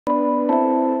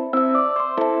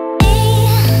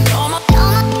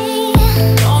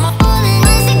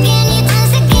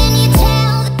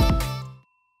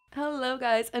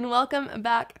guys, and welcome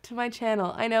back to my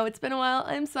channel. I know it's been a while,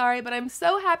 I'm sorry, but I'm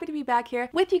so happy to be back here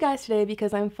with you guys today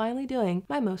because I'm finally doing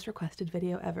my most requested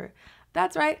video ever.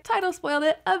 That's right, title spoiled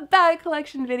it, a bag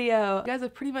collection video. You guys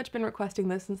have pretty much been requesting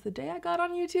this since the day I got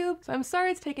on YouTube, so I'm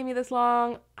sorry it's taken me this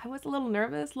long. I was a little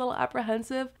nervous, a little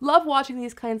apprehensive. Love watching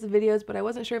these kinds of videos, but I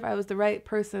wasn't sure if I was the right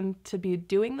person to be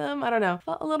doing them. I don't know,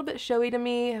 felt a little bit showy to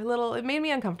me, it made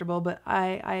me uncomfortable, but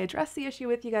I addressed the issue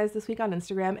with you guys this week on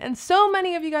Instagram, and so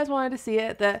many of you guys wanted to see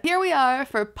it that here we are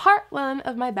for part one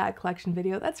of my bag collection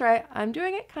video. That's right, I'm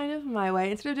doing it kind of my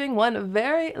way. Instead of doing one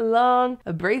very long,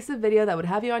 abrasive video that would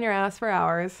have you on your ass for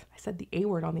hours. I said the A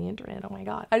word on the internet, oh my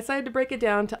god. I decided to break it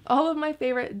down to all of my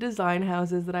favorite design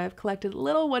houses that I have collected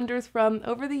little wonders from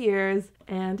over the years.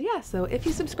 And yeah, so if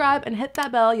you subscribe and hit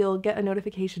that bell, you'll get a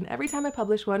notification every time I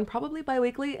publish one, probably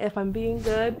bi-weekly if I'm being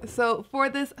good. So for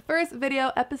this first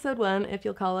video, episode 1, if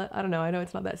you'll call it, I don't know, I know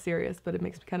it's not that serious, but it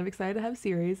makes me kind of excited to have a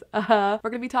series. We're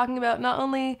gonna be talking about not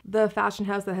only the fashion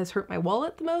house that has hurt my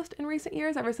wallet the most in recent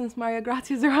years, ever since Maria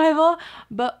Grazia's arrival,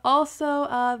 but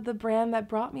also the brand that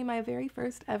brought me my very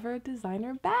first ever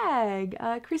designer bag,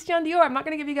 Christian Dior. I'm not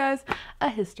gonna give you guys a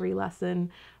history lesson,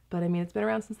 but I mean, it's been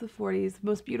around since the 40s.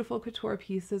 Most beautiful couture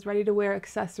pieces, ready-to-wear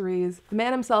accessories. The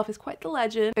man himself is quite the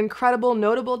legend. Incredible,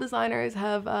 notable designers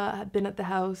have been at the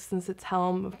house since its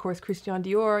helm. Of course, Christian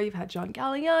Dior, you've had John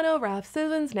Galliano, Raf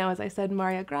Simons, now, as I said,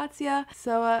 Maria Grazia.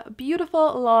 So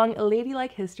beautiful, long,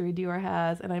 ladylike history Dior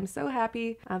has, and I'm so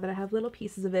happy that I have little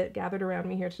pieces of it gathered around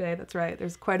me here today. That's right,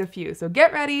 there's quite a few. So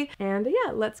get ready, and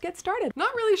yeah, let's get started.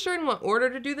 Not really sure in what order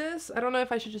to do this. I don't know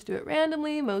if I should just do it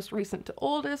randomly, most recent to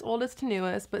oldest, oldest to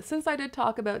newest, but since I did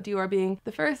talk about Dior being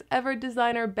the first ever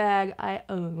designer bag I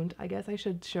owned, I guess I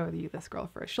should show you this girl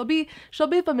first. She'll be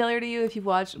familiar to you if you've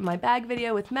watched my bag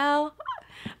video with Mel.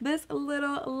 This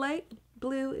little light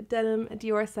blue denim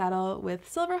Dior saddle with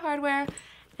silver hardware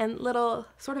and little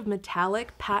sort of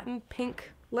metallic patent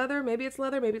pink leather. Maybe it's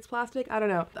leather, maybe it's plastic, I don't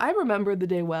know. I remember the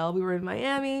day well. We were in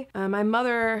Miami. My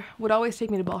mother would always take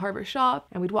me to Bal Harbour shop,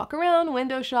 and we'd walk around,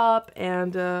 window shop,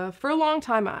 and for a long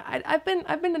time, I've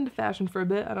been into fashion for a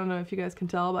bit. I don't know if you guys can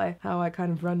tell by how I kind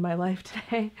of run my life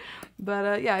today,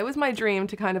 but yeah, it was my dream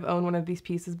to kind of own one of these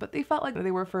pieces, but they felt like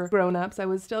they were for grown-ups. I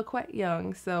was still quite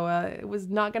young, so it was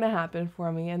not gonna happen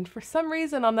for me, and for some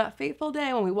reason, on that fateful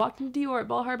day when we walked into Dior at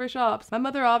Bal Harbour shops, my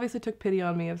mother obviously took pity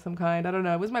on me of some kind. I don't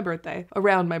know, it was my birthday.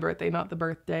 Around my birthday, not the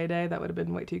birthday day. That would have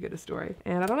been way too good a story.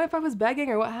 And I don't know if I was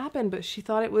begging or what happened, but she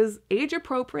thought it was age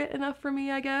appropriate enough for me,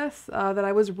 I guess, that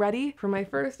I was ready for my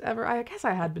first ever, I guess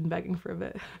I had been begging for a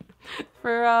bit,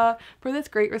 for this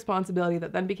great responsibility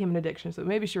that then became an addiction, so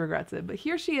maybe she regrets it. But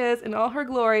here she is in all her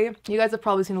glory. You guys have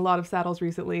probably seen a lot of saddles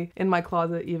recently, in my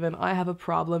closet even. I have a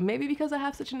problem, maybe because I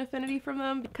have such an affinity from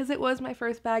them, because it was my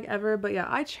first bag ever, but yeah,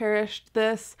 I cherished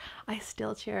this. I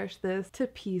still cherish this to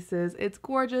pieces. It's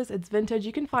gorgeous, it's vintage.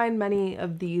 You can find many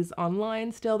of these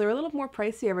online still. They're a little more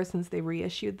pricey ever since they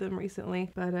reissued them recently,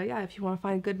 but yeah, if you want to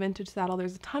find a good vintage saddle,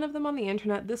 there's a ton of them on the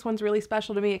internet. This one's really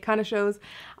special to me. It kind of shows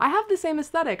I have the same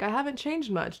aesthetic. I haven't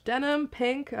changed much. Denim,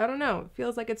 pink, I don't know. It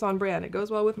feels like it's on brand. It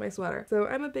goes well with my sweater. So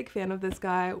I'm a big fan of this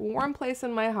guy. Warm place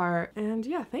in my heart. And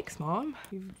yeah, thanks, Mom.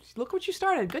 Look what you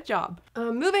started. Good job.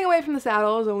 Moving away from the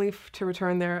saddles, only to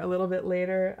return there a little bit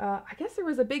later. I guess there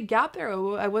was a big gap there.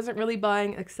 I wasn't really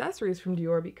buying accessories from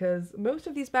Dior because most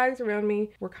of these bags around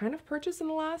me were kind of purchased in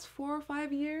the last 4 or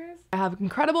 5 years. I have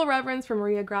incredible reverence for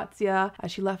Maria Grazia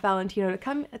as she left Valentino to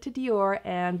come to Dior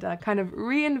and kind of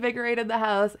reinvigorated the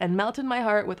house and melted my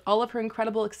heart with all of her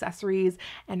incredible accessories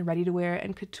and ready-to-wear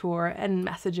and couture and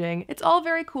messaging. It's all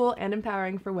very cool and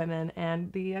empowering for women,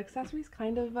 and the accessories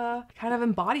kind of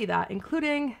embody that,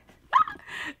 including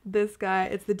this guy.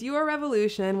 It's the Dior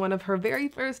Revolution, one of her very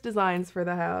first designs for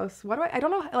the house. What do I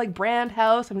don't know, like brand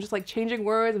house. I'm just like changing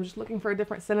words. I'm just looking for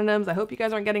different synonyms. I hope you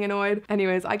guys aren't getting annoyed.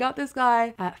 Anyways, I got this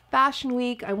guy at Fashion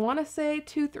Week, I want to say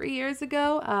 2-3 years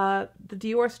ago. The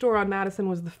Dior store on Madison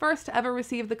was the first to ever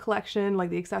receive the collection, like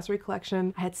the accessory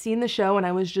collection. I had seen the show and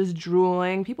I was just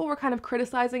drooling. People were kind of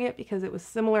criticizing it because it was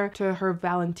similar to her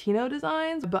Valentino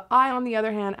designs, but I, on the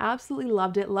other hand, absolutely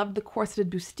loved it. Loved the corseted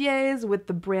bustiers with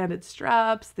the branded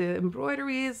straps, the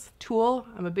embroideries, tulle.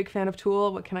 I'm a big fan of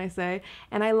tulle, what can I say?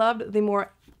 And I loved the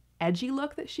more edgy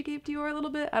look that she gave Dior a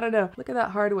little bit. I don't know, look at that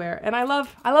hardware. And I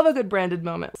love a good branded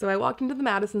moment. So I walked into the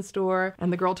Madison store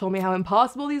and the girl told me how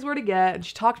impossible these were to get and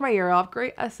she talked my ear off.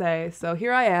 Great essay. So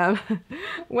here I am.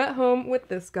 Went home with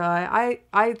this guy.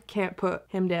 I can't put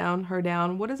him down, her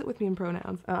down. What is it with me in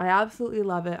pronouns? I absolutely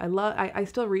love it. I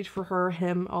still reach for her,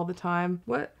 him all the time.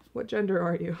 What What gender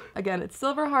are you? Again, it's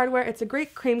silver hardware. It's a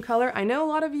great cream color. I know a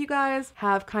lot of you guys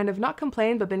have kind of not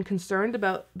complained, but been concerned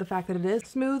about the fact that it is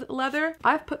smooth leather.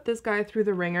 I've put this guy through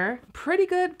the ringer. Pretty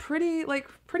good, pretty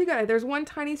good. There's one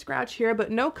tiny scratch here,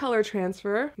 but no color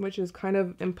transfer, which is kind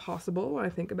of impossible when I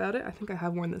think about it. I think I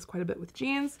have worn this quite a bit with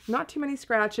jeans. Not too many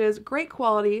scratches, great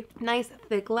quality, nice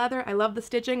thick leather. I love the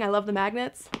stitching, I love the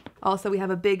magnets. Also, we have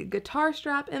a big guitar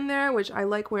strap in there, which I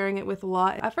like wearing it with a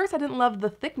lot. At first, I didn't love the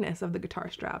thickness of the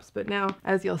guitar straps, but now,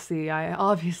 as you'll see, I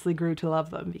obviously grew to love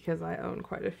them because I own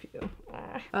quite a few.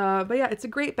 But yeah, it's a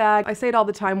great bag. I say it all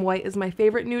the time, white is my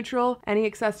favorite neutral. Any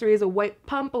accessories, a white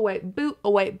pump, a white boot, a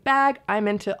white bag. I'm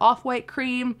into off-white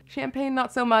cream. Champagne,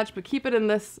 not so much, but keep it in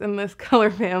this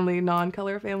color family,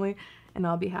 non-color family, and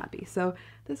I'll be happy. So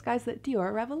this guy's the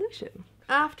Dior Revolution.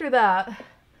 After that,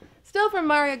 still from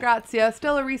Maria Grazia,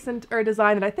 still a recent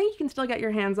design that I think you can still get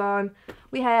your hands on.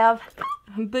 We have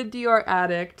the Dior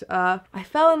Addict. I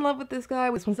fell in love with this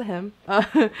guy, this one's a him,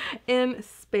 in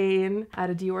Spain at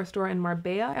a Dior store in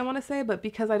Marbella, I want to say, but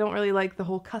because I don't really like the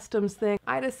whole customs thing,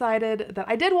 I decided that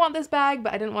I did want this bag,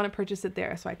 but I didn't want to purchase it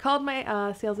there. So I called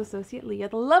my sales associate, Leah,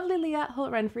 the lovely Leah at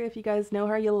Holt Renfrey. If you guys know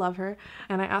her, you'll love her.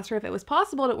 And I asked her if it was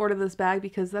possible to order this bag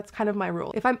because that's kind of my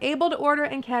rule. If I'm able to order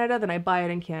it in Canada, then I buy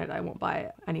it in Canada. I won't buy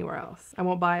it anywhere else. I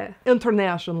won't buy it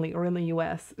internationally or in the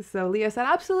US. So Leah said,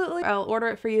 absolutely, I'll order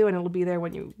it for you and it'll be there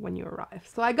when you arrive.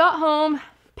 So I got home,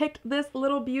 picked this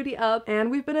little beauty up, and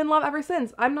we've been in love ever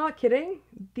since. I'm not kidding.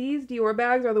 These Dior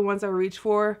bags are the ones I reach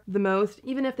for the most,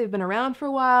 even if they've been around for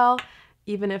a while.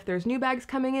 Even if there's new bags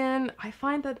coming in, I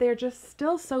find that they're just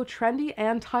still so trendy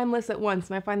and timeless at once.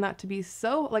 And I find that to be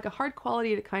so like a hard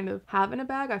quality to kind of have in a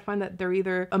bag. I find that they're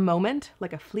either a moment,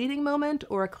 like a fleeting moment,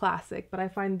 or a classic. But I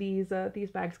find these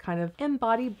bags kind of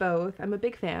embody both. I'm a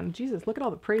big fan. Jesus, look at all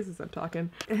the praises I'm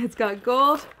talking. It's got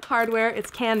gold hardware.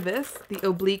 It's canvas, the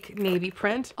oblique navy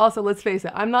print. Also, let's face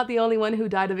it, I'm not the only one who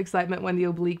died of excitement when the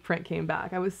oblique print came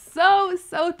back. I was so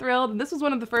thrilled. And this was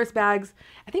one of the first bags,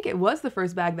 I think it was the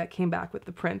first bag that came back with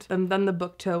the print, and then the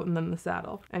book tote, and then the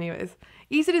saddle. Anyways,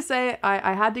 easy to say,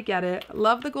 I had to get it.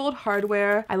 Love the gold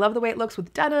hardware. I love the way it looks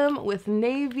with denim, with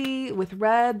navy, with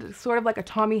red, sort of like a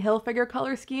Tommy Hilfiger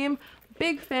color scheme.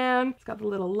 Big fan. It's got the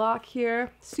little lock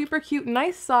here. Super cute,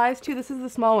 nice size too. This is the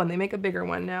small one. They make a bigger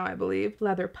one now, I believe.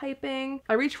 Leather piping.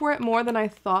 I reach for it more than I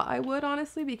thought I would,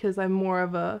 honestly, because I'm more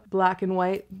of a black and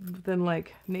white than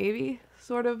like navy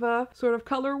sort of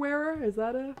color wearer. Is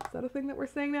that a thing that we're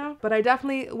saying now? But I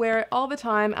definitely wear it all the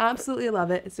time. Absolutely love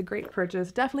it. It's a great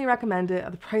purchase. Definitely recommend it.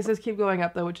 The prices keep going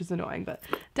up though, which is annoying, but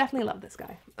definitely love this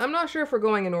guy. I'm not sure if we're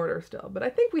going in order still, but I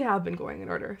think we have been going in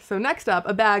order. So next up,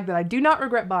 a bag that I do not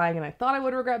regret buying, and I thought I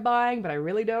would regret buying, but I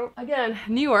really don't. Again,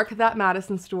 New York, that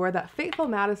Madison store, that fateful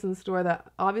Madison store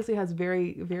that obviously has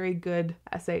very, very good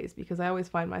essays, because I always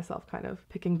find myself kind of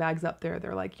picking bags up there.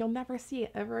 They're like, you'll never see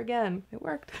it ever again. It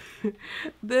worked.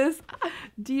 This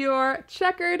Dior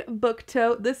checkered book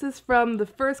tote. This is from the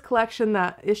first collection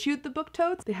that issued the book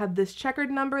totes. They had this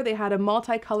checkered number. They had a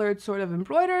multicolored sort of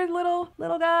embroidered little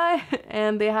guy,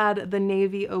 and they had the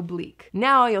navy oblique.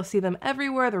 Now you'll see them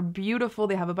everywhere. They're beautiful.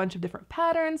 They have a bunch of different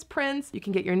patterns, prints. You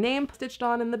can get your name stitched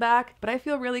on in the back, but I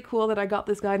feel really cool that I got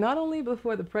this guy not only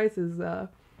before the prices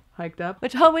hiked up,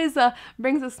 which always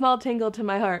brings a small tingle to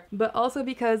my heart, but also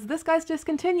because this guy's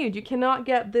discontinued. You cannot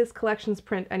get this collection's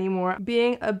print anymore.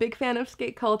 Being a big fan of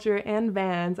skate culture and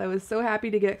Vans, I was so happy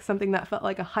to get something that felt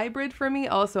like a hybrid for me.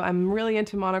 Also, I'm really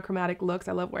into monochromatic looks.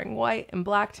 I love wearing white and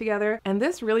black together, and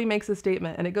this really makes a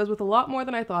statement, and it goes with a lot more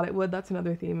than I thought it would. That's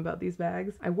another theme about these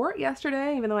bags. I wore it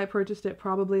yesterday, even though I purchased it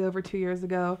probably over 2 years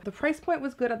ago. The price point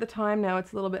was good at the time. Now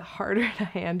it's a little bit harder to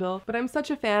handle, but I'm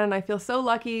such a fan, and I feel so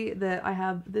lucky that I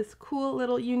have this cool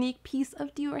little unique piece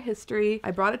of Dior history.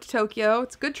 I brought it to Tokyo.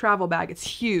 It's a good travel bag. It's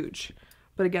huge,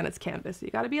 but again, it's canvas, so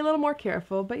you got to be a little more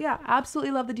careful. But yeah,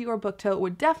 absolutely love the Dior book tote.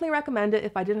 Would definitely recommend it.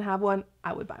 If I didn't have one,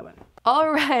 I would buy one.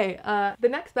 All right, the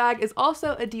next bag is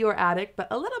also a Dior Addict, but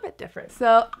a little bit different.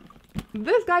 So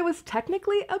this guy was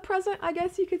technically a present, I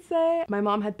guess you could say. My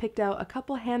mom had picked out a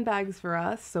couple handbags for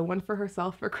us, so one for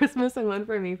herself for Christmas and one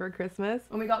for me for Christmas.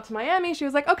 When we got to Miami, she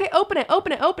was like, okay, open it,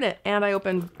 open it, open it. And I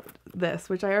opened this,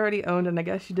 which I already owned, and I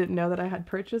guess she didn't know that I had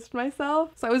purchased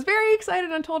myself. So I was very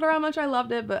excited and told her how much I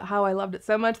loved it, but how I loved it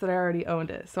so much that I already owned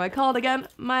it. So I called again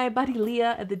my buddy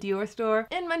Leah at the Dior store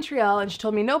in Montreal, and she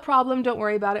told me, no problem, don't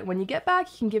worry about it. When you get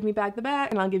back, you can give me back the bag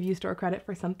and I'll give you store credit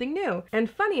for something new. And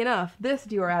funny enough, this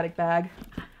Dior Addict bag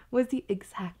was the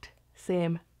exact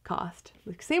same cost.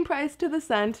 Like same price to the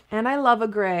cent. And I love a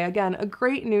gray. Again, a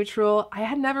great neutral. I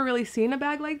had never really seen a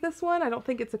bag like this one. I don't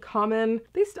think it's a common,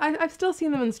 I've still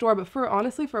seen them in store, but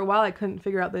honestly, for a while I couldn't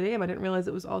figure out the name. I didn't realize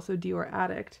it was also Dior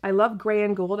Addict. I love gray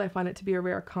and gold. I find it to be a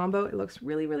rare combo. It looks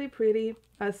really, really pretty.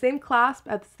 Same clasp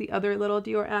as the other little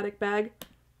Dior Addict bag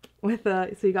with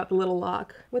so you got the little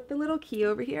lock with the little key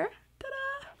over here.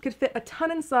 Could fit a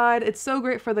ton inside. It's so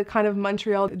great for the kind of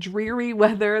Montreal dreary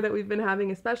weather that we've been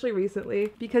having, especially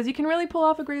recently, because you can really pull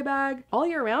off a gray bag all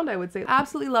year round, I would say.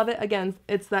 Absolutely love it. Again,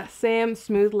 it's that same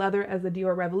smooth leather as the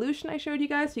Dior Revolution I showed you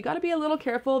guys, so you gotta be a little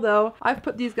careful though. I've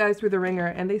put these guys through the ringer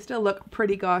and they still look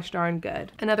pretty gosh darn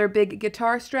good. Another big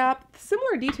guitar strap.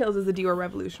 Similar details as the Dior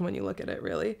Revolution when you look at it,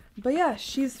 really. But yeah,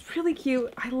 she's really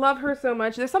cute. I love her so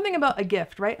much. There's something about a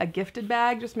gift, right? A gifted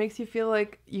bag just makes you feel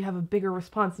like you have a bigger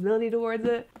responsibility towards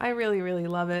it. I really, really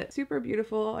love it. Super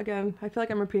beautiful. Again, I feel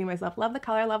like I'm repeating myself. Love the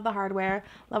color, love the hardware,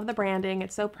 love the branding.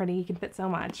 It's so pretty. You can fit so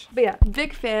much. But yeah,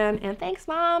 big fan. And thanks,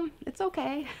 Mom. It's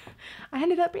okay. I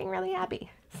ended up being really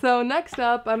happy. So next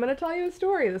up, I'm going to tell you a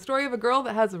story. The story of a girl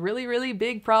that has a really, really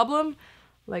big problem,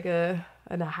 like a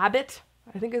habit,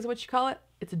 I think is what you call it.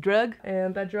 It's a drug,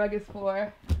 and that drug is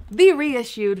for the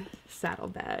reissued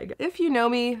saddlebag. If you know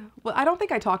me, well, I don't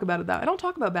think I talk about it I don't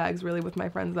talk about bags really with my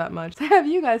friends that much. I have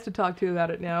you guys to talk to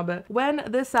about it now, but when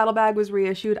this saddlebag was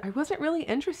reissued, I wasn't really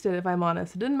interested, if I'm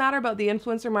honest. It didn't matter about the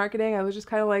influencer marketing. I was just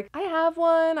kind of like, I have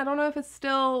one. I don't know if it's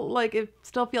still, like, it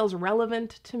still feels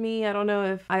relevant to me. I don't know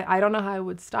if, I don't know how I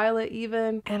would style it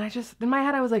even. And I just, in my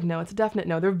head, I was like, no, it's a definite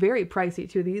no. They're very pricey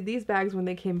too. These bags, when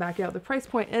they came back out, the price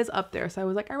point is up there. So I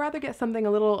was like, I'd rather get something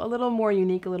a little more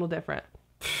unique, a little different.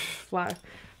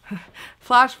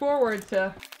 Flash forward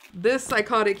to this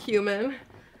psychotic human.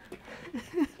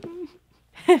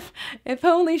 If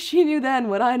only she knew then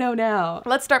what I know now.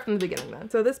 Let's start from the beginning then.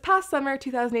 So this past summer,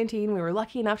 2018, we were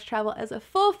lucky enough to travel as a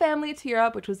full family to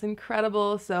Europe, which was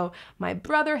incredible. So my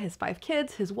brother, his 5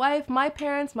 kids, his wife, my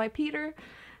parents, my Peter.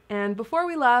 And before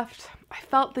we left, I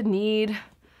felt the need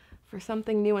for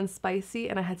something new and spicy,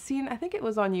 and I had seen, I think it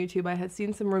was on YouTube, I had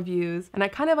seen some reviews, and I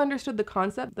kind of understood the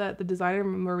concept that the designer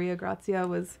Maria Grazia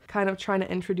was kind of trying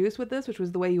to introduce with this, which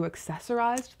was the way you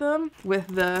accessorized them with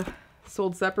the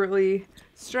sold separately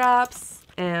straps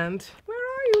and where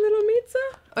are you, little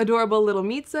Mitza? Adorable little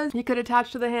Mitzas you could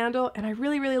attach to the handle, and I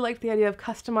really, really liked the idea of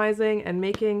customizing and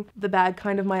making the bag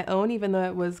kind of my own, even though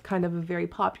it was kind of a very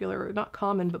popular, not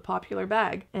common, but popular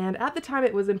bag. And at the time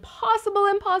it was impossible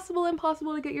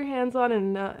to get your hands on,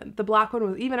 and the black one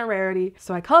was even a rarity.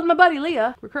 So I called my buddy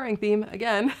Leah, recurring theme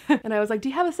again, and I was like, do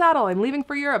you have a saddle? I'm leaving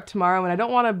for Europe tomorrow and I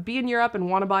don't want to be in Europe and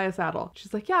want to buy a saddle.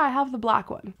 She's like, yeah, I have the black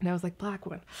one. And I was like, black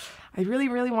one. I really,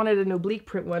 really wanted an oblique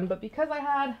print one, but because I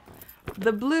had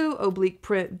the blue oblique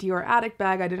print Dior Addict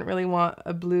bag, I didn't really want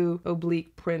a blue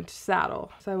oblique print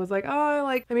saddle. So I was like, oh,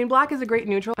 I mean, black is a great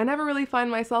neutral. I never really find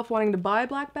myself wanting to buy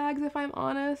black bags, if I'm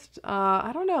honest.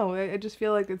 I don't know. I just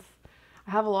feel like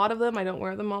I have a lot of them. I don't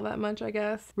wear them all that much, I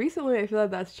guess. Recently, I feel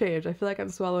like that's changed. I feel like I'm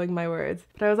swallowing my words.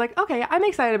 But I was like, okay, I'm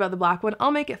excited about the black one.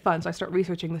 I'll make it fun. So I start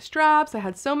researching the straps. I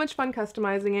had so much fun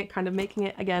customizing it, kind of making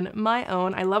it, again, my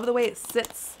own. I love the way it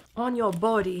sits on your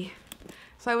body.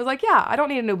 So I was like, yeah, I don't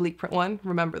need an oblique print one.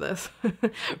 Remember this.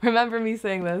 Remember me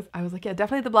saying this. I was like, yeah,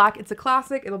 definitely the black. It's a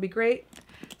classic. It'll be great.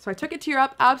 So I took it to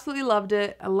Europe, absolutely loved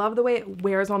it. I love the way it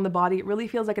wears on the body. It really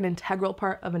feels like an integral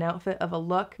part of an outfit, of a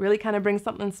look. Really kind of brings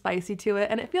something spicy to it.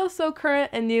 And it feels so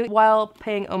current and new while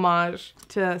paying homage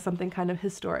to something kind of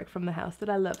historic from the house that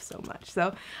I love so much.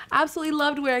 So absolutely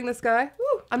loved wearing this guy.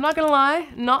 Woo. I'm not gonna lie,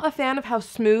 not a fan of how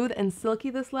smooth and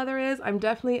silky this leather is. I'm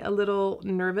definitely a little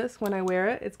nervous when I wear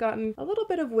it. It's gotten a little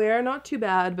bit of wear, not too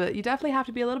bad, but you definitely have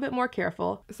to be a little bit more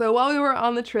careful. So while we were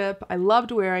on the trip, I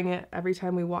loved wearing it. Every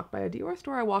time we walked by a Dior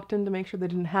store, I walked in to make sure they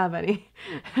didn't have any.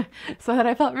 So that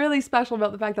I felt really special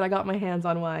about the fact that I got my hands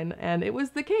on one, and it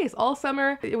was the case. All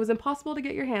summer, it was impossible to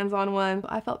get your hands on one.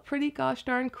 I felt pretty gosh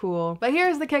darn cool. But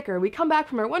here's the kicker. We come back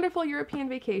from our wonderful European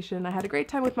vacation. I had a great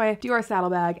time with my Dior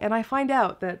saddlebag, and I find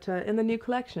out that in the new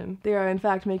collection, they are in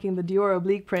fact making the Dior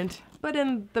oblique print, but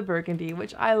in the burgundy,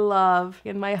 which I love.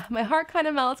 And my heart kind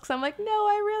of melts because I'm like, no,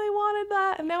 I really wanted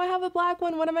that, and now I have a black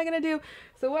one. What am I gonna do?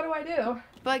 So what do?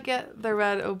 But get the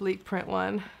red oblique print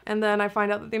one. And then I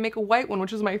find out that they make a white one,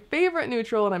 which is my favorite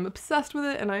neutral, and I'm obsessed with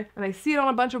it, and I see it on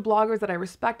a bunch of bloggers that I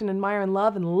respect and admire and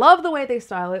love the way they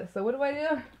style it. So what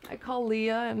do? I call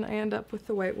Leah, and I end up with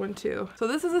the white one too. So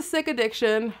this is a sick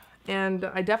addiction. and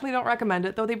I definitely don't recommend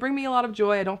it, though they bring me a lot of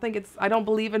joy. I don't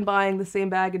believe in buying the same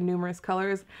bag in numerous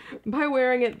colors. By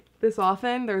wearing it this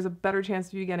often, there's a better chance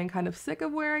of you getting kind of sick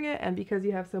of wearing it, and because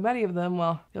you have so many of them,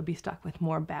 well, you'll be stuck with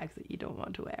more bags that you don't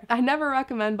want to wear. I never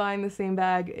recommend buying the same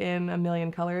bag in a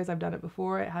million colors. I've done it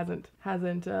before. It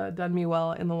hasn't done me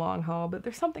well in the long haul, but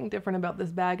there's something different about this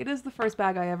bag. It is the first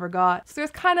bag I ever got, so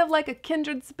there's kind of like a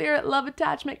kindred spirit love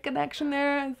attachment connection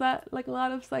there. Is that like a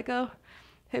lot of psycho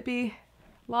hippie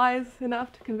lies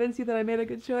enough to convince you that I made a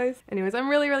good choice? Anyways, I'm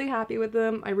really, really happy with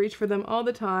them. I reach for them all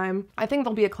the time. I think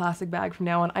they'll be a classic bag from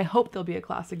now on. I hope they'll be a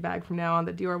classic bag from now on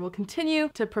that Dior will continue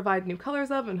to provide new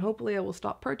colors of, and hopefully I will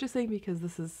stop purchasing because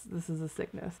this is a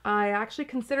sickness. I actually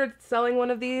considered selling one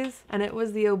of these, and it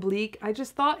was the oblique. I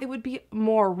just thought it would be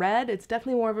more red. It's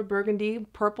definitely more of a burgundy,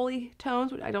 purpley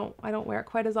tones, which I don't wear it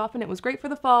quite as often. It was great for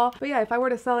the fall, but yeah, if I were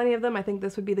to sell any of them, I think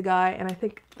this would be the guy, and I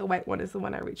think the white one is the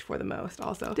one I reach for the most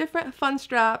also. Different fun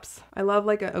straps. I love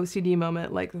like an OCD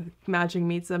moment, like matching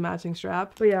meets a matching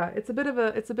strap. But yeah, it's a bit of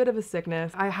a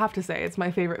sickness. I have to say it's my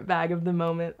favorite bag of the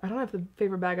moment. I don't have the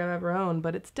favorite bag I've ever owned,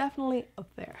 but it's definitely up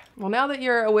there. Well, now that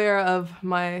you're aware of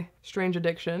my strange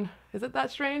addiction, is it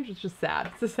that strange? It's just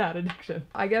sad. It's a sad addiction.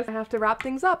 I guess I have to wrap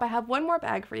things up. I have one more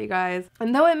bag for you guys.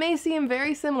 And though it may seem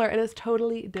very similar, it is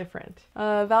totally different.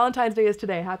 Valentine's Day is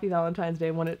today. Happy Valentine's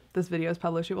Day. When this video is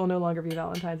published, it will no longer be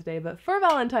Valentine's Day. But for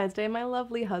Valentine's Day, my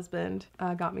lovely husband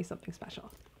got me something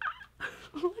special.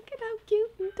 Look at how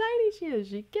cute and tiny she is.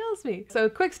 She kills me. So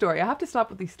quick story. I have to stop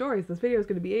with these stories. This video is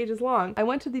going to be ages long. I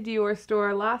went to the Dior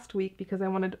store last week because I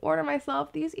wanted to order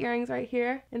myself these earrings right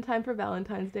here in time for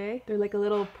Valentine's Day. They're like a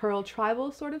little pearl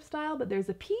tribal sort of style, but there's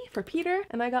a P for Peter,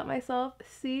 and I got myself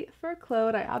C for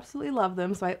Claude. I absolutely love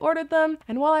them, so I ordered them.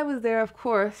 And while I was there, of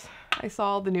course, I saw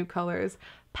all the new colors.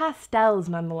 Pastels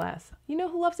nonetheless. You know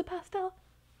who loves a pastel?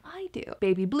 I do.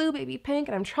 Baby blue, baby pink,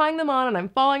 and I'm trying them on and I'm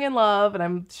falling in love,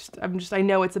 and I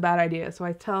know it's a bad idea. So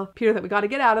I tell Peter that we got to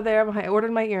get out of there. I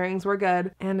ordered my earrings, we're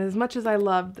good. And as much as I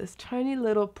loved this tiny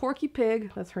little Porky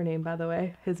Pig, that's her name by the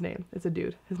way, his name, it's a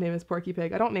dude. His name is Porky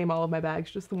Pig. I don't name all of my bags,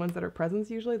 just the ones that are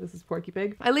presents usually. This is Porky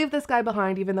Pig. I leave this guy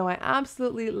behind even though I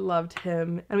absolutely loved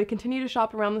him. And we continue to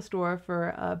shop around the store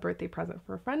for a birthday present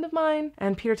for a friend of mine.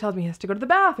 And Peter tells me he has to go to the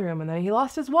bathroom, and then he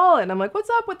lost his wallet. And I'm like, what's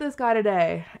up with this guy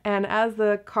today? And as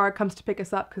the car comes to pick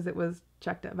us up, because it was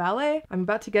checked at valet, I'm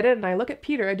about to get in and I look at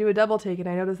Peter, I do a double take, and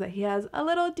I notice that he has a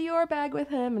little Dior bag with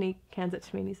him, and he hands it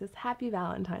to me and he says, Happy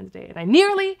Valentine's Day. And I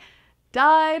nearly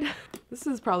died. This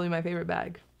is probably my favorite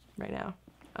bag right now.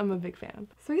 I'm a big fan.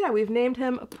 So yeah, we've named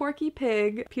him Porky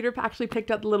Pig. Peter actually picked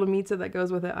up the little mitza that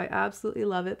goes with it. I absolutely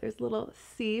love it. There's a little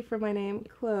C for my name,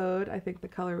 Claude. I think the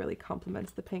color really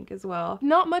complements the pink as well.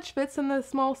 Not much fits in the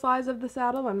small size of the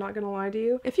saddle, I'm not gonna lie to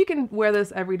you. If you can wear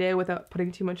this every day without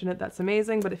putting too much in it, that's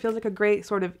amazing, but it feels like a great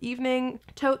sort of evening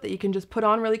tote that you can just put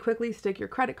on really quickly, stick your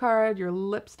credit card, your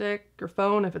lipstick, your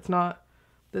phone if it's not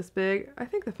this big. I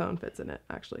think the phone fits in it,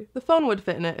 actually. The phone would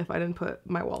fit in it if I didn't put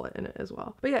my wallet in it as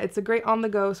well. But yeah, it's a great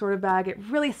on-the-go sort of bag. It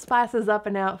really spices up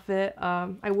an outfit.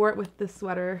 I wore it with this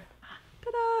sweater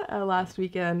last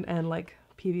weekend and like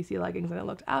PVC leggings, and it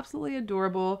looked absolutely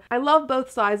adorable. I love both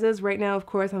sizes. Right now, of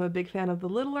course, I'm a big fan of the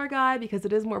littler guy because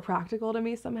it is more practical to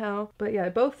me somehow. But yeah,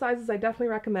 both sizes I definitely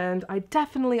recommend. I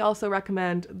definitely also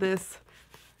recommend this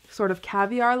sort of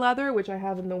caviar leather, which I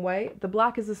have in the white. The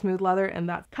black is a smooth leather, and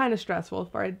that's kind of stressful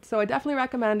for it. So I definitely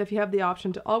recommend, if you have the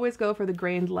option, to always go for the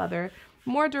grained leather.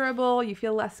 More durable, you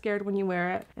feel less scared when you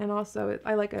wear it, and also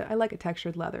I like a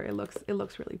textured leather. It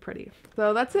looks really pretty.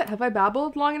 So that's it. Have I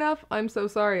babbled long enough? I'm so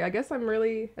sorry. I guess I'm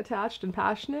really attached and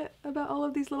passionate about all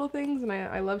of these little things, and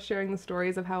I love sharing the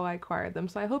stories of how I acquired them.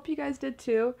 So I hope you guys did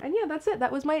too. And yeah, that's it.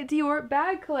 That was my Dior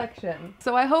bag collection.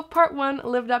 So I hope part 1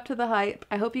 lived up to the hype.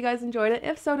 I hope you guys enjoyed it.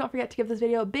 If so, don't forget to give this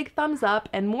video a big thumbs up,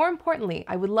 and more importantly,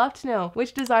 I would love to know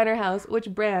which designer house, which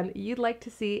brand you'd like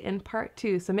to see in part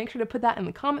 2. So make sure to put that in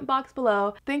the comment box below.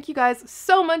 Thank you guys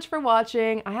so much for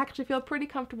watching. I actually feel pretty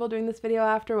comfortable doing this video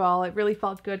after all. It really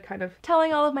felt good kind of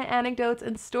telling all of my anecdotes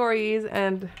and stories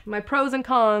and my pros and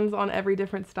cons on every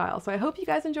different style. So I hope you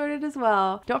guys enjoyed it as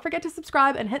well. Don't forget to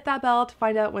subscribe and hit that bell to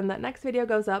find out when that next video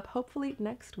goes up, hopefully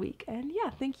next week. And yeah,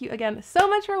 thank you again so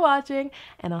much for watching,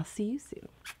 and I'll see you soon.